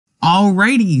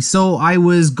Alrighty, so I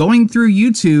was going through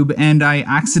YouTube and I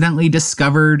accidentally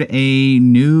discovered a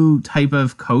new type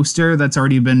of coaster that's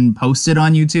already been posted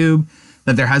on YouTube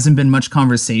that there hasn't been much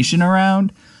conversation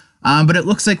around. But it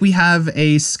looks like we have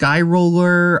a Sky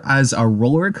Roller as a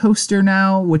roller coaster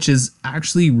now, which is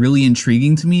actually really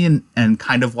intriguing to me and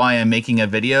kind of why I'm making a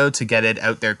video to get it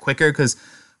out there quicker. Because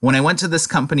when I went to this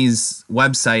company's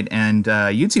website and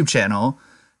YouTube channel,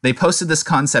 they posted this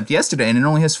concept yesterday and it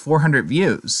only has 400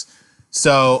 views.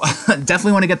 So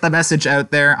definitely want to get the message out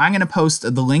there. I'm going to post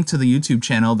the link to the YouTube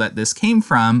channel that this came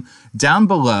from down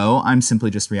below. I'm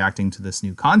simply just reacting to this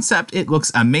new concept. It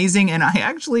looks amazing. And I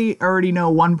actually already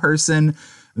know one person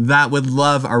that would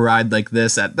love a ride like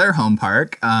this at their home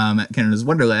park, at Canada's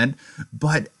Wonderland.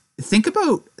 But think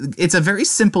about, it's a very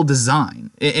simple design.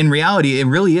 In reality, it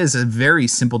really is a very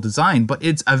simple design, but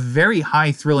it's a very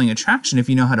high thrilling attraction if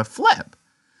you know how to flip.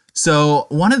 So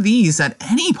one of these at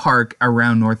any park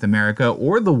around North America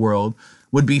or the world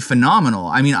would be phenomenal.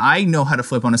 I mean, I know how to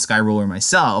flip on a Sky Roller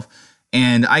myself,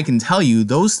 and I can tell you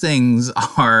those things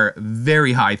are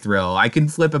very high thrill. I can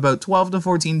flip about 12 to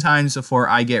 14 times before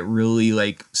I get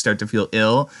really start to feel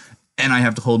ill and I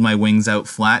have to hold my wings out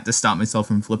flat to stop myself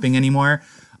from flipping anymore.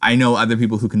 I know other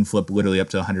people who can flip literally up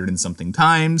to 100 and something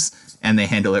times and they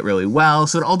handle it really well.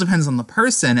 So it all depends on the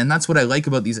person. And that's what I like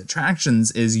about these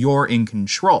attractions is you're in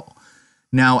control.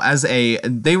 Now,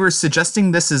 they were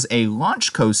suggesting this as a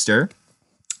launch coaster.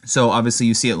 So obviously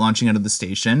you see it launching out of the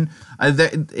station.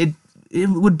 It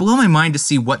would blow my mind to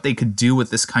see what they could do with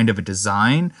this kind of a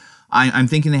design. I'm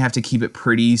thinking they have to keep it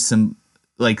pretty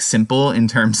simple in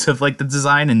terms of the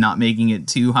design and not making it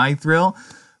too high thrill.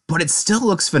 But it still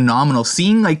looks phenomenal.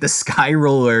 Seeing the Sky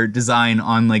Roller design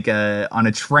on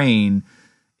a train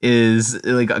is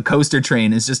a coaster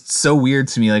train is just so weird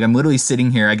to me. I'm literally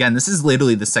sitting here again. This is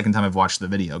literally the second time I've watched the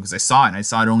video because I saw it and I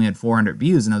saw it only had 400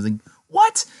 views and I was like,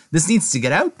 what? This needs to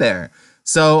get out there.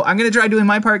 So I'm going to try doing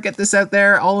my part, get this out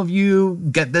there. All of you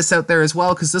get this out there as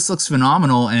well because this looks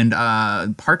phenomenal and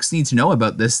parks need to know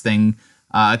about this thing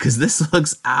because this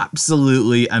looks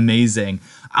absolutely amazing.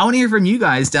 I want to hear from you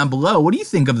guys down below. What do you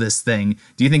think of this thing?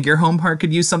 Do you think your home park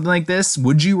could use something like this?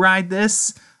 Would you ride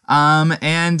this?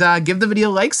 And give the video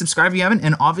a like, subscribe if you haven't,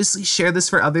 and obviously share this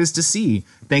for others to see.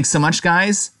 Thanks so much,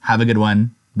 guys. Have a good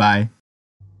one. Bye.